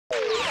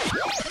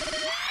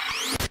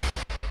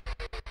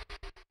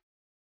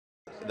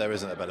there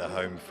isn't a better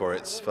home for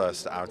its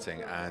first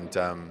outing, and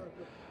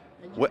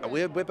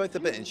we're both a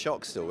bit in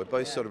shock still. We're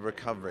both sort of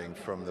recovering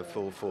from the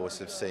full force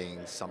of seeing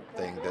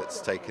something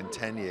that's taken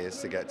 10 years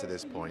to get to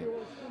this point,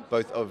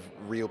 both of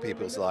real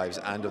people's lives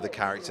and of the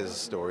characters'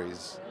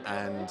 stories.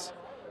 And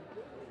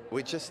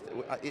we just,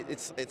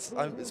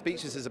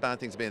 speechless is a bad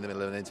thing to be in the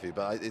middle of an interview,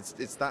 but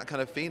it's that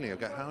kind of feeling.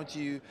 Okay, how do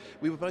you,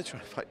 we were both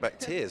trying to fight back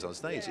tears on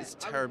stage. It's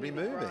terribly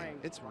moving.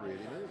 It's really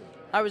moving.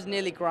 I was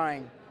nearly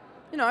crying.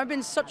 You know, I've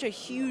been such a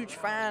huge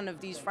fan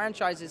of these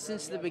franchises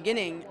since the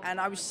beginning, and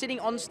I was sitting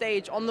on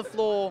stage, on the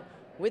floor,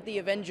 with the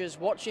Avengers,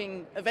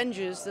 watching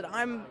Avengers that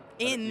I'm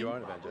in. You are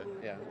an Avenger,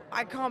 yeah.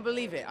 I can't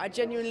believe it. I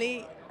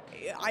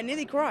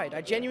nearly cried.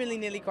 I genuinely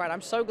nearly cried.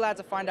 I'm so glad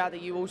to find out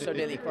that you also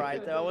nearly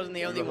cried, though I wasn't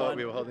the only one.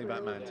 We were holding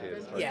back man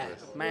tears. Yeah,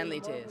 manly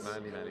tears.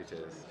 Manly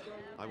tears.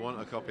 I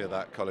want a copy of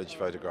that college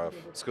photograph,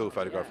 school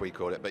photograph we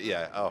call it, but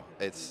yeah, oh,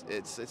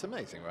 it's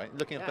amazing, right?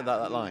 Looking up at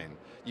that line,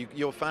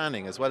 you're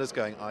fanning as well as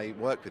going, I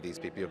work with these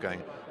people, you're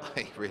going,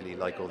 I really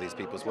like all these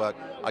people's work,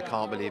 I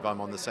can't believe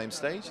I'm on the same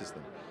stage as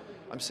them.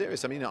 I'm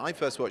serious. I mean, I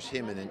first watched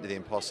him in The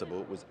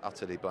Impossible, was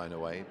utterly blown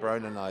away.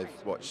 Bronan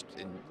I've watched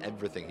in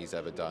everything he's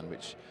ever done,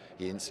 which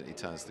he instantly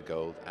turns to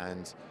gold,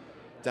 and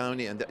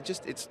Downey, and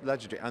just, it's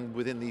legendary, and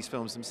within these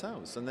films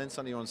themselves. And then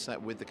suddenly you're on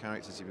set with the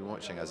characters you've been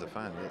watching as a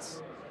fan.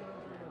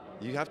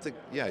 You have to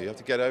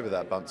get over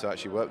that bump to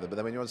actually work with them. But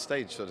then when you're on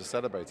stage sort of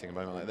celebrating a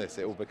moment like this,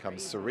 it all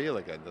becomes surreal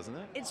again, doesn't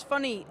it? It's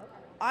funny.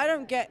 I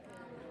don't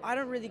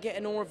really get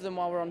in awe of them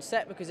while we're on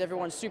set because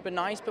everyone's super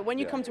nice. But when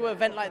you come to an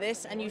event like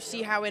this and you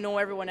see how in awe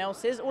everyone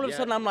else is, all of a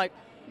sudden I'm like,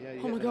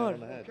 oh my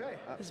God,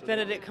 it's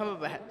Benedict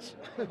Cumberbatch.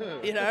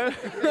 You know?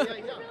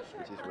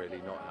 Which is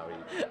really not how he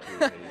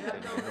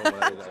in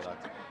normal everyday life.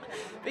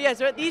 But yeah,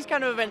 so at these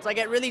kind of events, I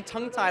get really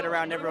tongue-tied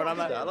around everyone. I'm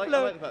like, I like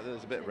the fact that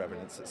there's a bit of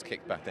reverence that's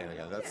kicked back in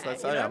again.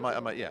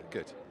 Yeah,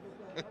 good.